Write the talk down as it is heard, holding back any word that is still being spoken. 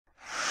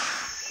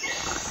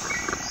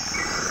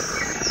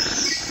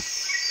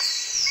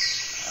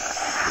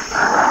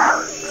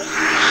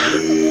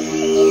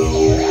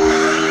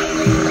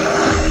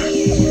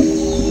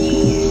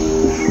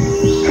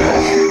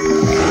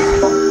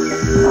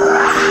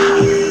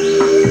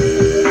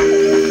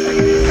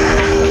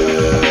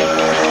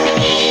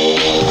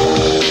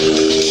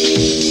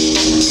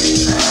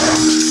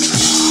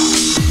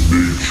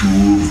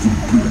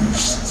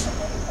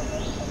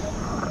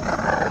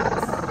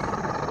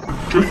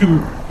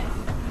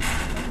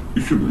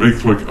can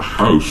make like a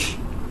house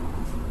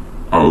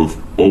out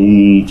of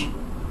old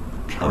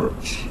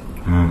carrots.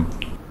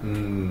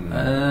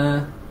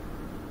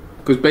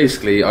 Because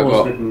basically, I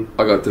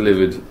got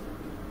delivered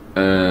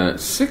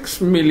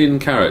 6 million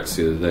carrots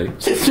the other day.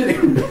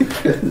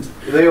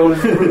 Are they all in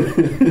the room?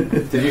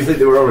 Did you think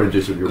they were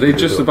oranges? They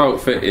just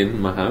about fit in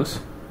my house.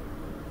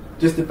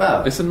 Just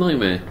about? It's a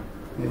nightmare.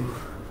 Yeah.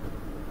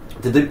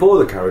 Did they pour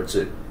the carrots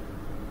in?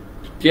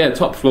 Yeah,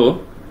 top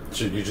floor.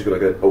 So you just got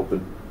to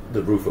open,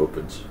 the roof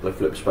opens, like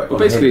flips back. Well,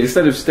 basically,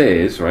 instead of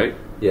stairs, right?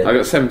 Yeah. I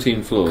got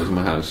 17 floors in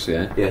my house,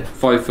 yeah? Yeah.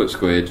 5 foot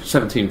squared,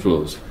 17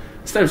 floors.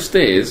 Instead of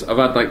stairs, I've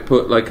had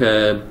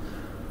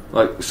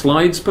like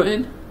slides put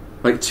in,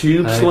 like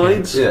tube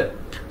slides. Yeah.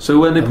 So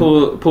when they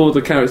pour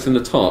the carrots in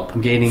the top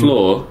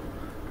floor,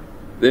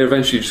 they're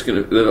eventually just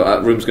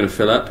that room's gonna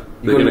fill up.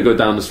 They're gonna go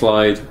down the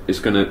slide. It's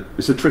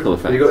a trickle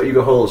effect. You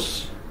got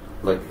holes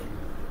like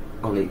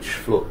on each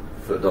foot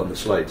on the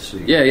slide. So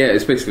yeah.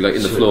 It's basically like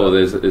in the floor.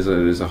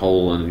 There's a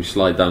hole, and you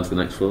slide down to the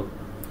next floor.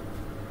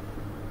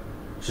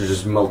 So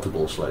just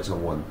multiple slides, not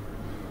one.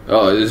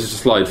 Oh, there's a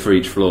slide for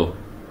each floor.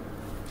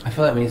 I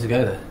feel like we need to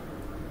go there.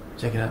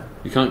 Check it out.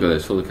 You can't go there.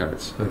 It's full of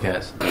carrots. Who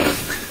cares?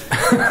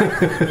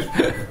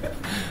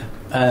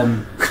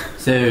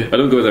 So I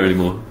don't go there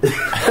anymore. I've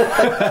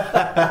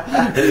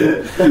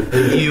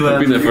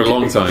been there for a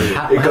long time.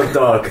 It got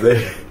dark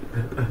there.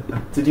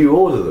 Did you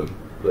order them?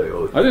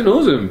 I didn't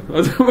order them.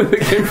 I don't know where they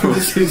came from.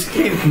 It just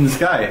came from the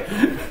sky.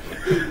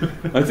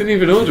 I didn't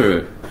even order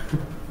it.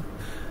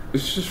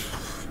 It's just.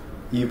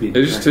 It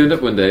just turned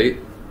up one day. It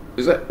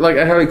was like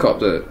a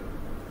helicopter.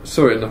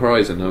 Saw it in the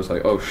horizon. And I was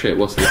like, "Oh shit,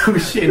 what's this?" I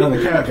was shitting on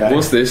the carrot guy.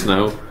 What's this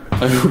now?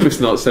 I hope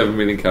it's not 7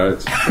 million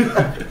carrots.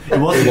 It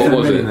wasn't. What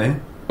was million, it?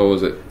 Though. What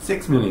was it?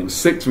 6 million.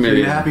 6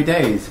 million. Happy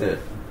days.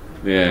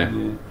 Yeah.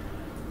 You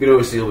can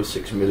always deal with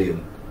 6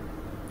 million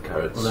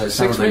carrots. Although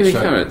 6 million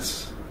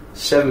carrots.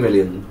 7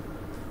 million.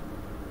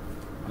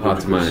 Hard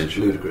to manage.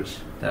 Ludicrous.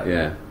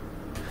 Yeah.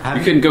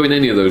 You can go in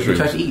any of those rooms.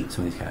 You try to eat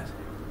some of these carrots.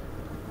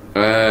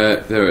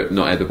 They're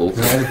not edible.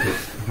 They're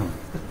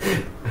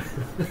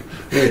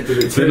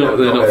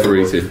not for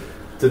eating.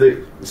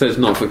 It says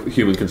not for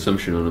human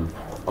consumption on them.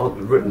 Oh,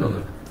 written on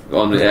them.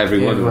 On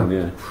every one of them,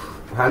 yeah.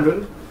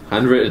 Handwritten?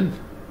 Handwritten.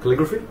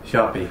 Calligraphy?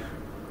 Sharpie.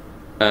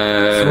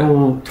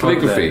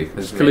 Calligraphy.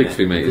 It's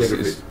calligraphy, mate.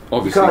 It's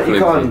obviously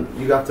calligraphy.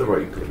 You have to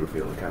write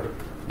calligraphy on the carrot.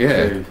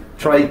 Yeah.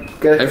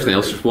 Everything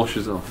else just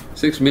washes off.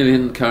 6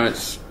 million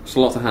carrots. It's a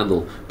lot to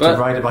handle. But to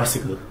ride a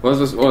bicycle. What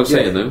was I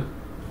saying though?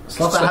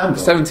 Slot the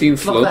handle. 17th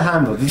floor. Slot the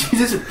handle. Did you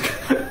just?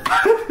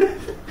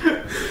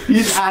 You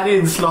just add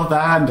in slot the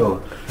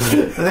handle.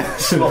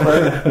 Slot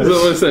the Is that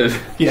what I said?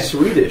 Yeah.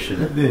 Swedish,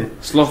 isn't it? Yeah.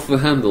 Sloth the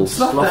handle.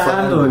 Slot the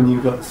handle, and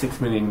you've got 6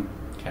 million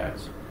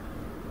carrots.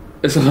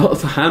 It's a lot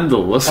to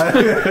handle. What's Sloth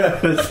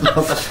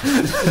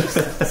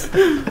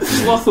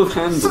of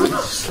handle.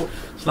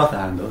 Slot the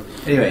handle.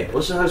 Anyway,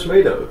 what's the house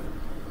made of?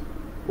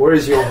 Where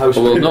is your house?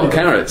 Well, made not of?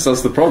 carrots.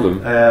 That's the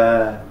problem.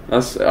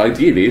 That's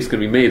ideally it's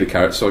going to be made of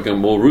carrots, so I get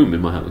more room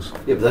in my house.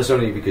 Yeah, but that's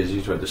only because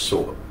you tried to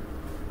sort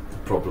the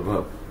problem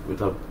out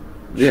without.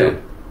 Yeah,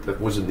 that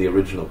wasn't the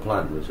original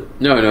plan, was it?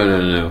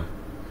 No.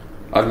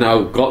 I've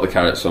now got the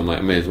carrots, so I'm like,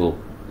 I may as well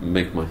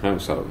make my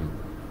house out of them.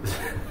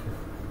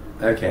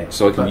 Okay.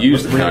 So I can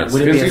use the carrots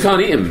because you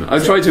can't eat them.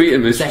 I've tried to eat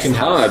them. It's just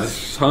hard.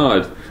 It's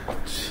hard.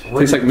 It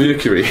tastes like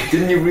mercury.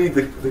 Didn't you read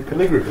the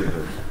calligraphy?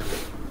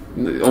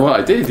 Well,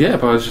 I did, yeah,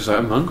 but I was just like,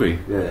 I'm hungry.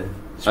 Yeah.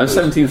 I was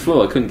 17th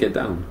floor. I couldn't get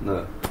down.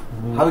 No.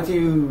 How do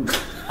you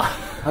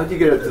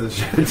get up to the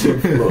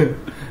 17th floor?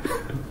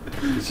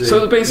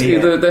 So basically,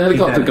 the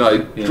helicopter guy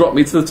dropped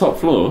me to the top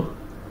floor.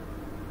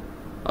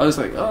 I was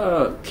like,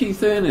 "Oh,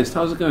 Keith Ernest,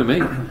 how's it going,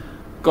 mate?"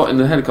 Got in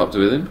the helicopter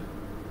with him.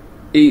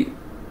 He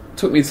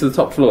took me to the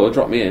top floor,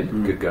 dropped me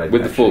in. Good guy.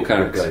 With the 4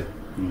 carrots. Good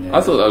guy.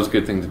 I thought that was a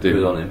good thing to do.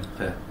 Good on him.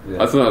 Yeah.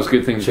 I thought that was a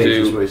good thing to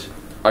do.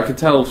 I could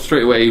tell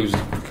straight away he was a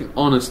fucking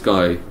honest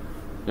guy. You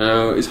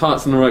know, his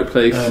heart's in the right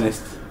place.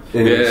 Ernest.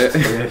 Yeah.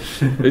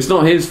 It's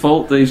not his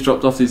fault that he's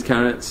dropped off these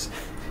carrots.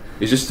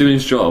 He's just doing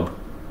his job.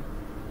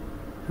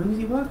 Who does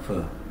he work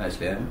for?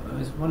 Actually, I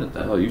always wondered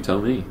that. Oh, you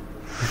tell me.